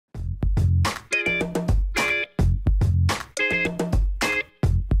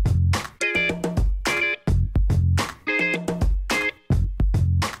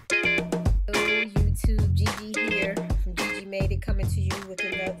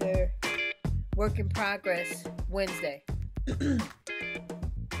work in progress Wednesday.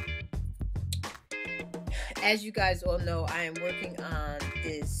 As you guys all know, I am working on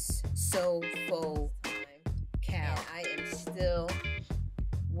this So Faux Cowl. I am still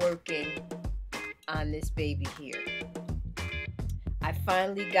working on this baby here. I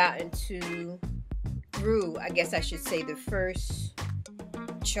finally gotten through, I guess I should say, the first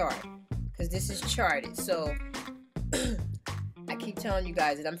chart, because this is charted. So I keep telling you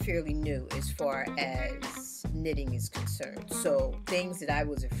guys that I'm fairly new as far as knitting is concerned. So things that I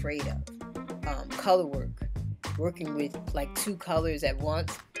was afraid of, color work, working with like 2 colors at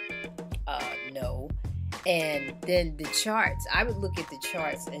once, no. And then the charts, I would look at the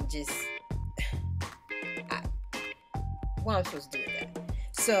charts and just, what am I supposed to do with that?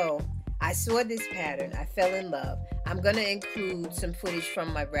 So I saw this pattern, I fell in love. I'm going to include some footage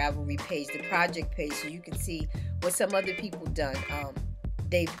from my Ravelry page, the project page, so you can see what some other people done.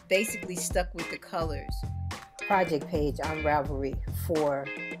 They basically stuck with the colors. Project page on Ravelry for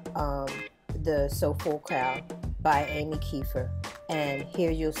the So Faux Cowl by Amy Keefer. And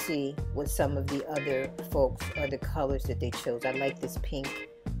here you'll see what some of the other folks, or the colors that they chose. I like this pink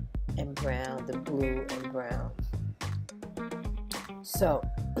and brown, the blue and brown. So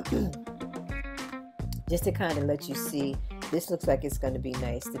just to kind of let you see, this looks like it's going to be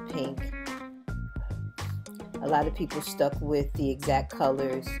nice. The pink. A lot of people stuck with the exact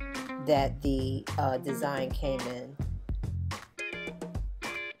colors that the design came in.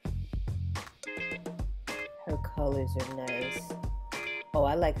 Her colors are nice. Oh,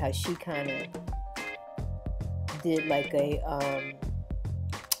 I like how she kind of did like a,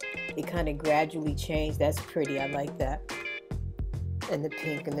 it kind of gradually changed. That's pretty. I like that. And the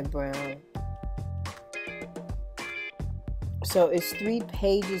pink and the brown. So it's 3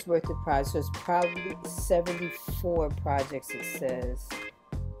 pages worth of projects. So it's probably 74 projects, it says.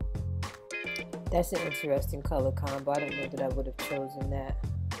 That's an interesting color combo. I don't know that I would have chosen that.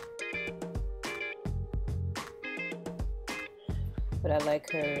 But I like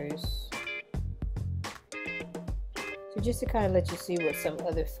hers. So just to kind of let you see what some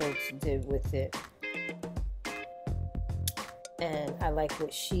other folks did with it. And I like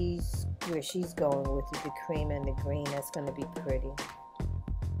what where she's going with it, the cream and the green. That's going to be pretty.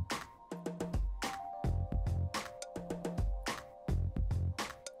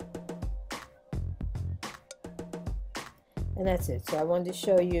 And that's it. So I wanted to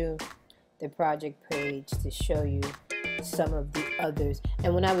show you the project page to show you some of the others.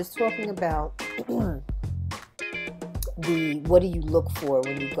 And when I was talking about what do you look for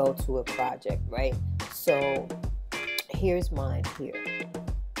when you go to a project, right? So here's mine here.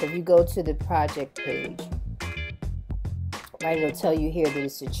 If you go to the project page, right, it'll tell you here that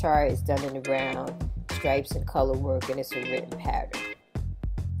it's a chart, it's done in the round, stripes and color work, and it's a written pattern.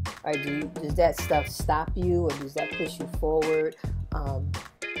 All right, does that stuff stop you, or does that push you forward?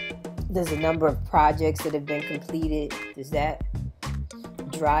 There's a number of projects that have been completed. Does that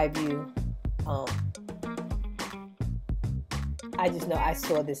drive you? I just know I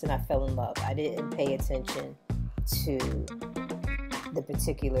saw this and I fell in love. I didn't pay attention to the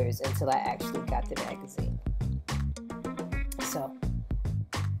particulars until I actually got the magazine. So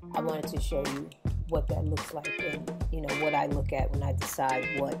I wanted to show you what that looks like, and what I look at when I decide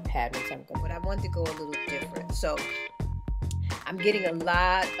what patterns I'm going. But I wanted to go a little different. So I'm getting a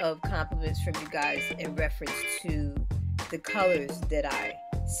lot of compliments from you guys in reference to the colors that I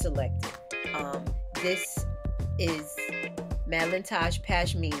selected. This is Madelinetosh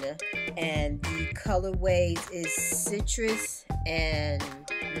Pashmina, and the colorways is citrus and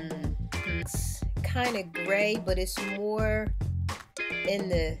it's kind of gray, but it's more in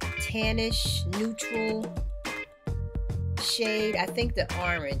the tannish neutral shade. I think the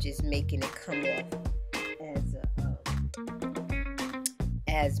orange is making it come off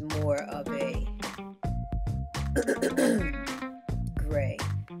as more of a gray.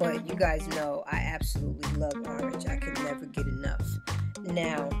 But you guys know I absolutely love orange. I can never get enough.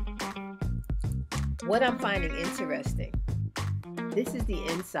 Now, what I'm finding interesting, this is the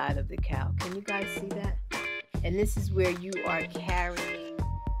inside of the cowl. Can you guys see that? And this is where you are carrying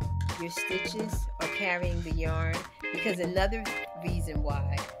your stitches or carrying the yarn. Because another reason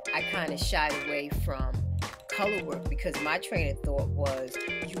why I kind of shied away from color work, because my train of thought was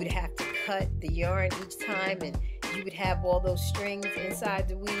you would have to cut the yarn each time and you would have all those strings inside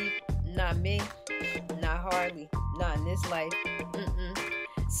the weave. Not me, not hardly, not in this life.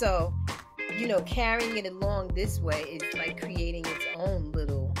 So, carrying it along this way is like creating its own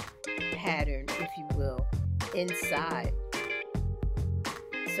little pattern, if you will, inside.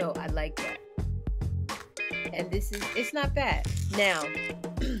 So I like that. And it's not bad. Now,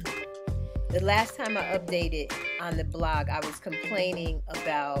 The last time I updated on the blog, I was complaining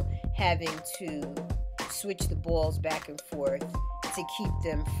about having to switch the balls back and forth to keep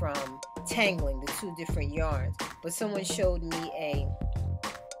them from tangling, the two different yarns. But someone showed me a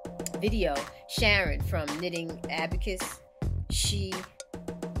video, Sharon from Knitting Abacus. She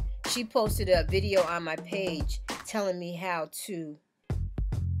posted a video on my page telling me how to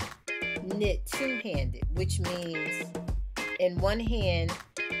knit two-handed, which means in one hand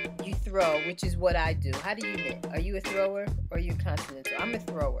you throw, which is what I do. How do you knit? Are you a thrower or are you a continental? I'm a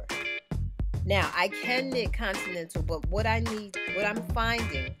thrower. Now, I can knit continental, but what I'm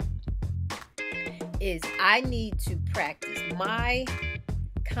finding is I need to practice. My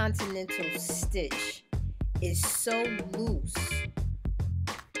continental stitch is so loose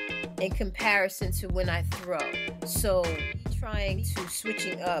in comparison to when I throw. So trying to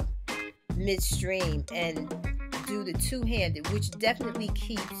switching up midstream and do the two-handed, which definitely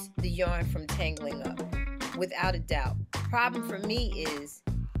keeps the yarn from tangling up, without a doubt. Problem for me is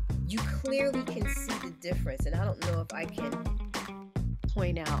you clearly can see the difference, and I don't know if I can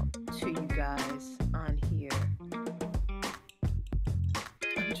point out to you guys on here.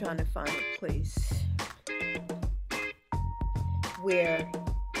 I'm trying to find a place where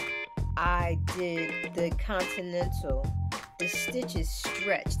I did the continental. The stitch is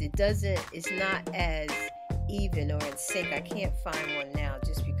stretched. It's not as even or in sync. I can't find one now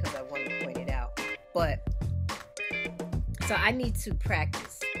just because I want to point it out. But so I need to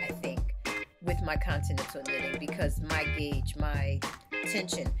practice, I think, with my continental knitting, because my gauge, my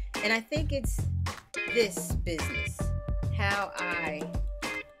tension, and I think it's this business, how I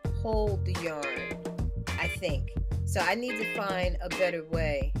hold the yarn, I think. So I need to find a better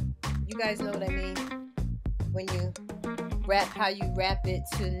way. You guys know what I mean? When you wrap, how you wrap it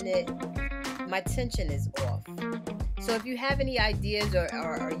to knit, my tension is off. So if you have any ideas, or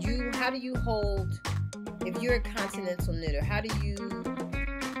how do you hold, if you're a continental knitter, how do you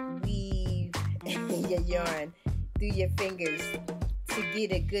weave your yarn through your fingers to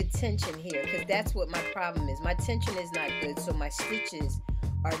get a good tension here? Because that's what my problem is. My tension is not good, so my stitches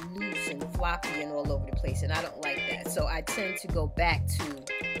are loose and floppy and all over the place, and I don't like that. So I tend to go back to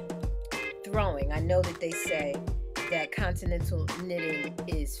throwing. I know that they say that continental knitting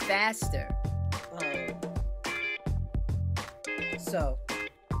is faster. So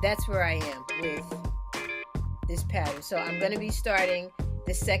that's where I am with this pattern. So I'm going to be starting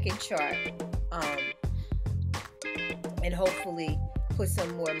the second chart, and hopefully put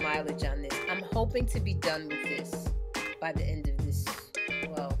some more mileage on this. I'm hoping to be done with this by the end of this,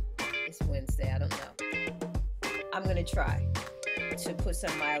 well, it's Wednesday, I don't know. I'm going to try to put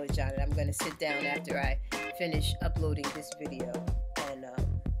some mileage on it. I'm going to sit down after I finish uploading this video and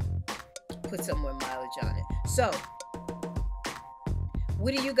put some more mileage on it. So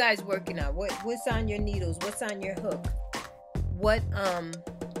what are you guys working on? What's on your needles? What's on your hook?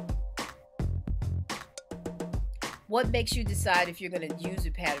 What makes you decide if you're going to use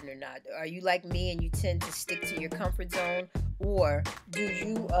a pattern or not? Are you like me and you tend to stick to your comfort zone, or do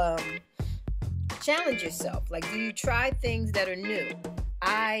you challenge yourself? Like, do you try things that are new?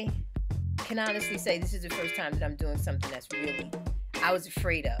 I can honestly say this is the first time that I'm doing something that's really I was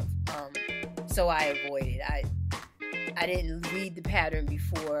afraid of, so I avoided. I didn't read the pattern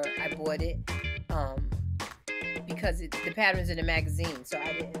before I bought it, because the pattern's in a magazine, so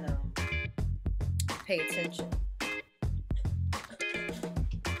I didn't pay attention.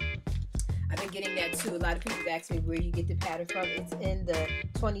 I've been getting that too. A lot of people ask me where you get the pattern from. It's in the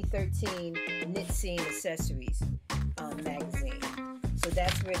 2013 Knit Scene Accessories magazine. So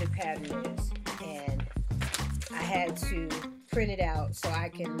that's where the pattern is, and I had to print it out so I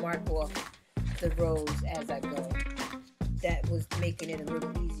can mark off the rows as I go. That was making it a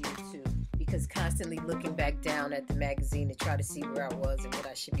little easier too, because constantly looking back down at the magazine to try to see where I was and what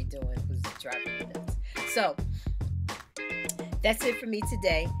I should be doing was driving me nuts. So that's it for me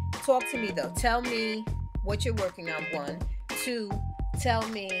today. Talk to me though. Tell me what you're working on, 1. 2, tell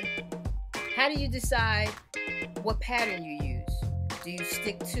me, how do you decide what pattern you use? Do you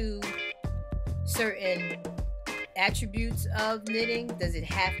stick to certain attributes of knitting? Does it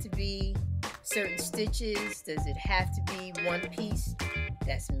have to be certain stitches? Does it have to be one piece?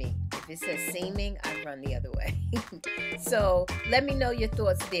 That's me. If it says seaming, I run the other way. So let me know your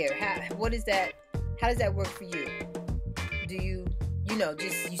thoughts there. What is that? How does that work for you? Do you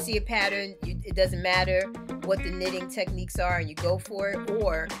just you see a pattern, it doesn't matter what the knitting techniques are and you go for it,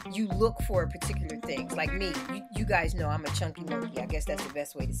 or you look for particular things? Like me, you guys know I'm a chunky monkey. I guess that's the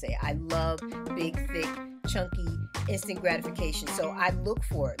best way to say it. I love big, thick, chunky, instant gratification. So I look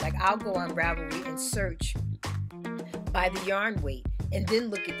for it. Like, I'll go on Ravelry and search by the yarn weight and then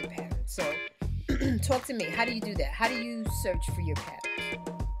look at the pattern. So talk to me. How do you do that? How do you search for your patterns?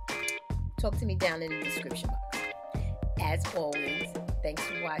 Talk to me down in the description box. As always, thanks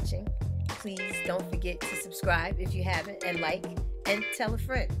for watching. Please don't forget to subscribe if you haven't, and like, and tell a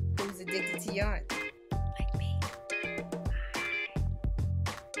friend who's addicted to yarn.